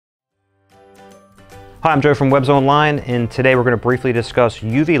Hi, I'm Joe from webbsonline, and today we're going to briefly discuss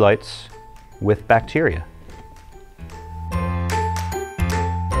UV lights with bacteria.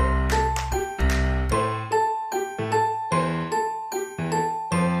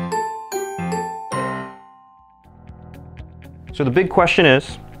 So the big question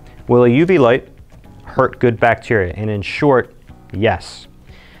is, will a UV light hurt good bacteria? And in short, yes.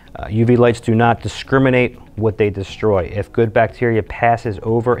 UV lights do not discriminate what they destroy. If good bacteria passes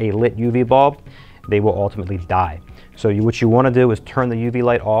over a lit UV bulb, they will ultimately die. So what you want to do is turn the UV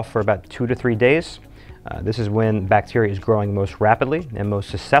light off for about 2 to 3 days. This is when bacteria is growing most rapidly and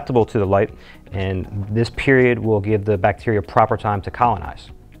most susceptible to the light, and this period will give the bacteria proper time to colonize.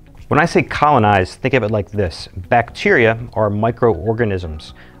 When I say colonize, think of it like this. Bacteria are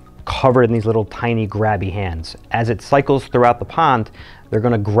microorganisms covered in these little tiny grabby hands. As it cycles throughout the pond, they're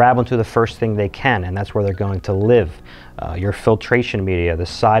going to grab onto the first thing they can, and that's where they're going to live. Your filtration media, the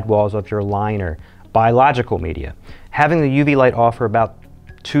sidewalls of your liner, biological media. Having the UV light off for about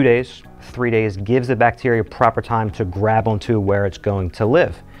 2 days, 3 days gives the bacteria proper time to grab onto where it's going to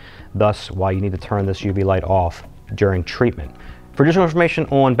live. Thus, why you need to turn this UV light off during treatment. For additional information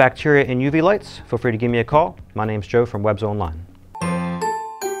on bacteria and UV lights, feel free to give me a call. My name's Joe from webbsonline.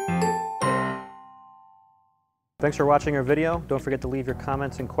 Thanks for watching our video. Don't forget to leave your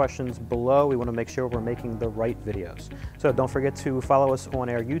comments and questions below. We want to make sure we're making the right videos. So don't forget to follow us on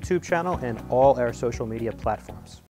our YouTube channel and all our social media platforms.